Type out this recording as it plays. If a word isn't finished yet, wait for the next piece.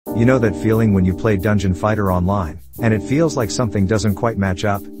You know that feeling when you play Dungeon Fighter Online, and it feels like something doesn't quite match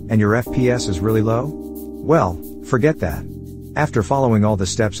up, and your FPS is really low? Well, forget that. After following all the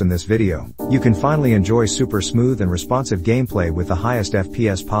steps in this video, you can finally enjoy super smooth and responsive gameplay with the highest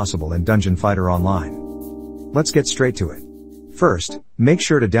FPS possible in Dungeon Fighter Online. Let's get straight to it. First, make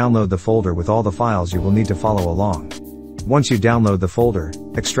sure to download the folder with all the files you will need to follow along. Once you download the folder,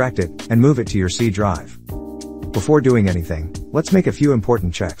 extract it, and move it to your C drive. Before doing anything, let's make a few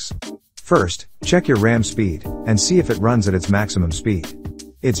important checks. First, check your RAM speed, and see if it runs at its maximum speed.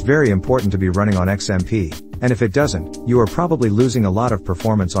 It's very important to be running on XMP, and if it doesn't, you are probably losing a lot of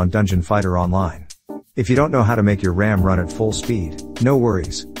performance on Dungeon Fighter Online. If you don't know how to make your RAM run at full speed, no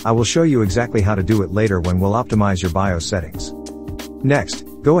worries, I will show you exactly how to do it later when we'll optimize your BIOS settings. Next,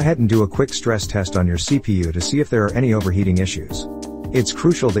 go ahead and do a quick stress test on your CPU to see if there are any overheating issues. It's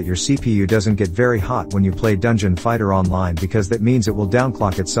crucial that your CPU doesn't get very hot when you play Dungeon Fighter Online because that means it will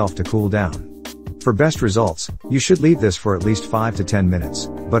downclock itself to cool down. For best results, you should leave this for at least 5 to 10 minutes,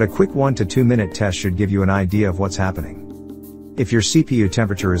 but a quick 1 to 2 minute test should give you an idea of what's happening. If your CPU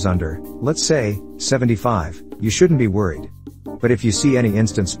temperature is under, let's say, 75, you shouldn't be worried. But if you see any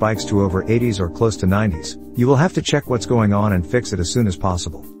instant spikes to over 80s or close to 90s, you will have to check what's going on and fix it as soon as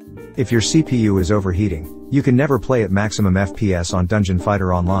possible. If your CPU is overheating, you can never play at maximum FPS on Dungeon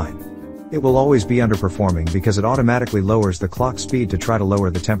Fighter Online. It will always be underperforming because it automatically lowers the clock speed to try to lower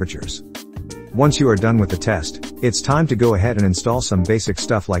the temperatures. Once you are done with the test, it's time to go ahead and install some basic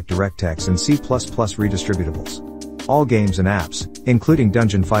stuff like DirectX and C++ redistributables. All games and apps, including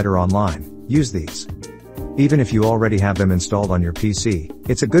Dungeon Fighter Online, use these. Even if you already have them installed on your PC,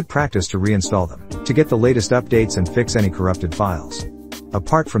 it's a good practice to reinstall them, to get the latest updates and fix any corrupted files.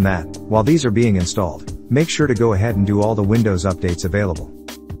 Apart from that, while these are being installed, make sure to go ahead and do all the Windows updates available.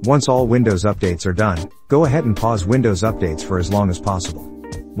 Once all Windows updates are done, go ahead and pause Windows updates for as long as possible.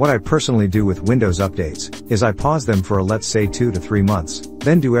 What I personally do with Windows updates, is I pause them for let's say 2 to 3 months,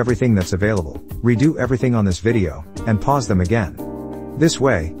 then do everything that's available, redo everything on this video, and pause them again. This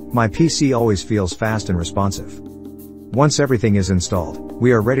way, my PC always feels fast and responsive. Once everything is installed,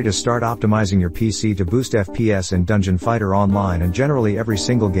 we are ready to start optimizing your PC to boost FPS in Dungeon Fighter Online and generally every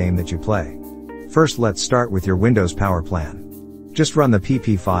single game that you play. First, let's start with your Windows power plan. Just run the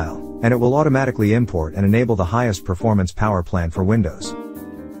pp file, and it will automatically import and enable the highest performance power plan for Windows.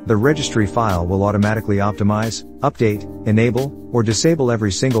 The registry file will automatically optimize, update, enable, or disable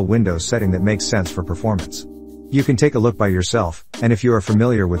every single Windows setting that makes sense for performance. You can take a look by yourself, and if you are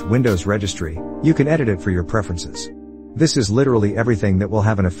familiar with Windows registry, you can edit it for your preferences. This is literally everything that will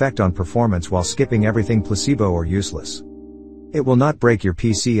have an effect on performance while skipping everything placebo or useless. It will not break your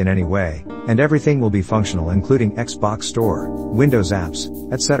PC in any way, and everything will be functional including Xbox Store, Windows apps,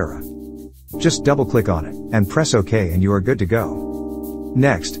 etc. Just double click on it, and press OK and you are good to go.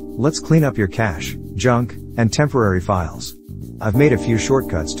 Next, let's clean up your cache, junk, and temporary files. I've made a few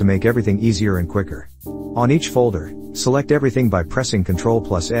shortcuts to make everything easier and quicker. On each folder, select everything by pressing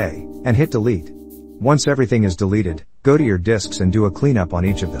Ctrl+A, and hit delete. Once everything is deleted, go to your disks and do a cleanup on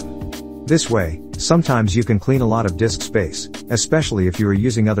each of them. This way, sometimes you can clean a lot of disk space, especially if you are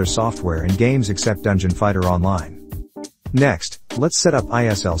using other software and games except Dungeon Fighter Online. Next, let's set up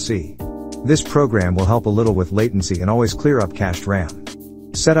ISLC. This program will help a little with latency and always clear up cached RAM.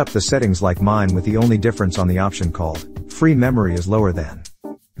 Set up the settings like mine with the only difference on the option called free memory is lower than.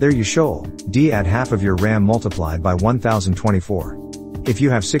 There you shall, add half of your RAM multiplied by 1024. If you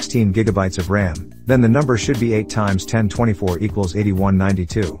have 16 gigabytes of RAM, then the number should be 8 times 1024 equals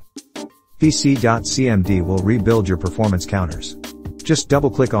 8192. PC.cmd will rebuild your performance counters. Just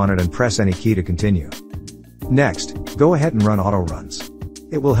double click on it and press any key to continue. Next, go ahead and run auto runs.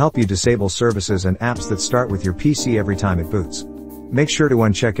 It will help you disable services and apps that start with your PC every time it boots. Make sure to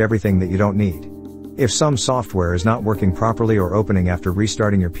uncheck everything that you don't need. If some software is not working properly or opening after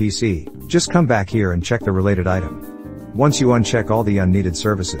restarting your PC, just come back here and check the related item. Once you uncheck all the unneeded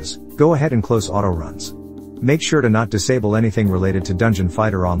services, go ahead and close auto runs. Make sure to not disable anything related to Dungeon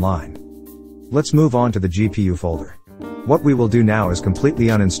Fighter Online. Let's move on to the GPU folder. What we will do now is completely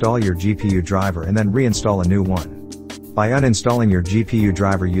uninstall your GPU driver and then reinstall a new one. By uninstalling your GPU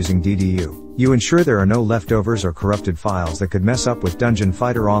driver using DDU, you ensure there are no leftovers or corrupted files that could mess up with Dungeon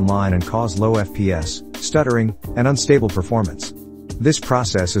Fighter Online and cause low FPS, stuttering, and unstable performance. This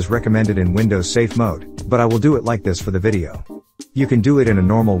process is recommended in Windows Safe Mode, but I will do it like this for the video. You can do it in a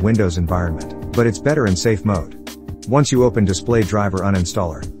normal Windows environment, but it's better in Safe Mode. Once you open Display Driver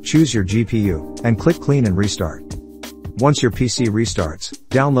Uninstaller, choose your GPU, and click Clean and Restart. Once your PC restarts,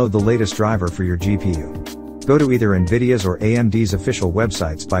 download the latest driver for your GPU. Go to either NVIDIA's or AMD's official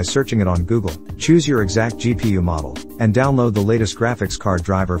websites by searching it on Google, choose your exact GPU model, and download the latest graphics card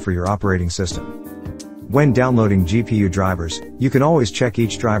driver for your operating system. When downloading GPU drivers, you can always check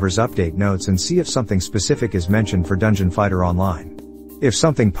each driver's update notes and see if something specific is mentioned for Dungeon Fighter Online. If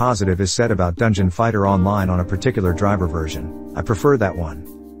something positive is said about Dungeon Fighter Online on a particular driver version, I prefer that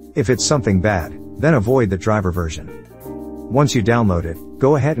one. If it's something bad, then avoid that driver version. Once you download it,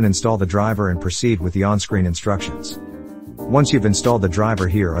 go ahead and install the driver and proceed with the on-screen instructions. Once you've installed the driver,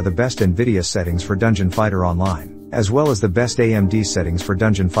 here are the best NVIDIA settings for Dungeon Fighter Online, as well as the best AMD settings for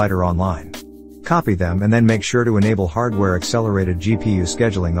Dungeon Fighter Online. Copy them and then make sure to enable hardware accelerated GPU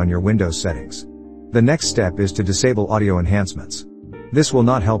scheduling on your Windows settings. The next step is to disable audio enhancements. This will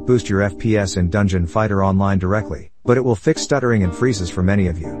not help boost your FPS in Dungeon Fighter Online directly, but it will fix stuttering and freezes for many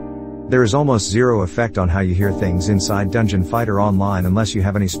of you. There is almost zero effect on how you hear things inside Dungeon Fighter Online unless you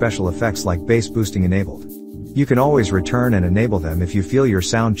have any special effects like bass boosting enabled. You can always return and enable them if you feel your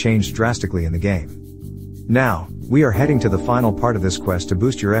sound changed drastically in the game. Now, we are heading to the final part of this quest to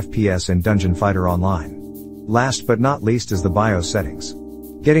boost your FPS in Dungeon Fighter Online. Last but not least is the BIOS settings.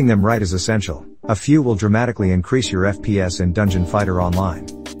 Getting them right is essential. A few will dramatically increase your FPS in Dungeon Fighter Online.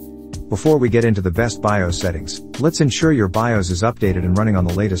 Before we get into the best BIOS settings, let's ensure your BIOS is updated and running on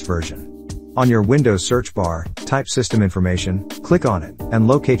the latest version. On your Windows search bar, type System Information, click on it, and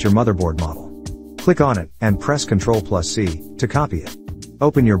locate your motherboard model. Click on it, and press Ctrl+C to copy it.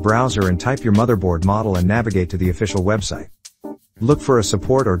 Open your browser and type your motherboard model and navigate to the official website. Look for a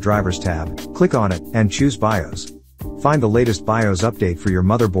Support or Drivers tab, click on it, and choose BIOS. Find the latest BIOS update for your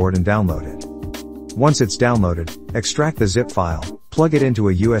motherboard and download it. Once it's downloaded, extract the zip file, plug it into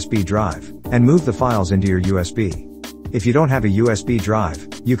a USB drive, and move the files into your USB. If you don't have a USB drive,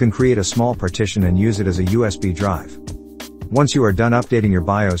 you can create a small partition and use it as a USB drive. Once you are done updating your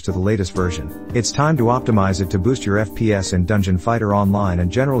BIOS to the latest version, it's time to optimize it to boost your FPS in Dungeon Fighter Online and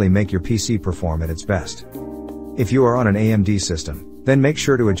generally make your PC perform at its best. If you are on an AMD system, then make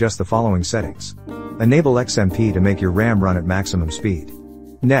sure to adjust the following settings. Enable XMP to make your RAM run at maximum speed.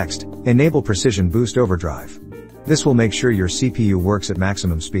 Next, enable Precision Boost Overdrive. This will make sure your CPU works at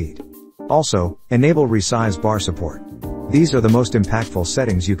maximum speed. Also, enable Resize Bar Support. These are the most impactful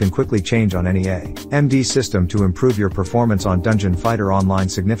settings you can quickly change on any AMD system to improve your performance on Dungeon Fighter Online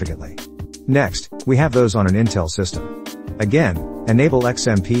significantly. Next, we have those on an Intel system. Again, enable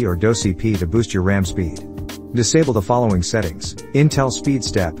XMP or DoCP to boost your RAM speed. Disable the following settings: Intel Speed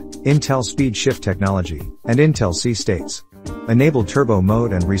Step, Intel Speed Shift Technology, and Intel C States. Enable Turbo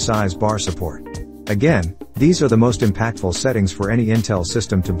Mode and Resize Bar Support. Again, these are the most impactful settings for any Intel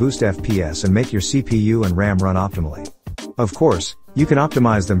system to boost FPS and make your CPU and RAM run optimally. Of course, you can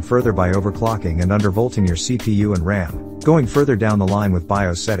optimize them further by overclocking and undervolting your CPU and RAM, going further down the line with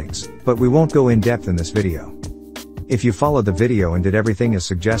BIOS settings, but we won't go in depth in this video. If you followed the video and did everything as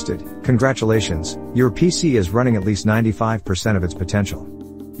suggested, congratulations, your PC is running at least 95% of its potential.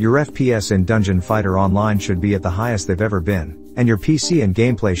 Your FPS in Dungeon Fighter Online should be at the highest they've ever been, and your PC and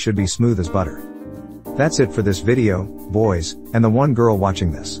gameplay should be smooth as butter. That's it for this video, boys, and the one girl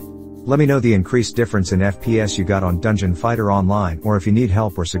watching this. Let me know the increased difference in FPS you got on Dungeon Fighter Online or if you need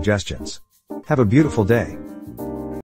help or suggestions. Have a beautiful day.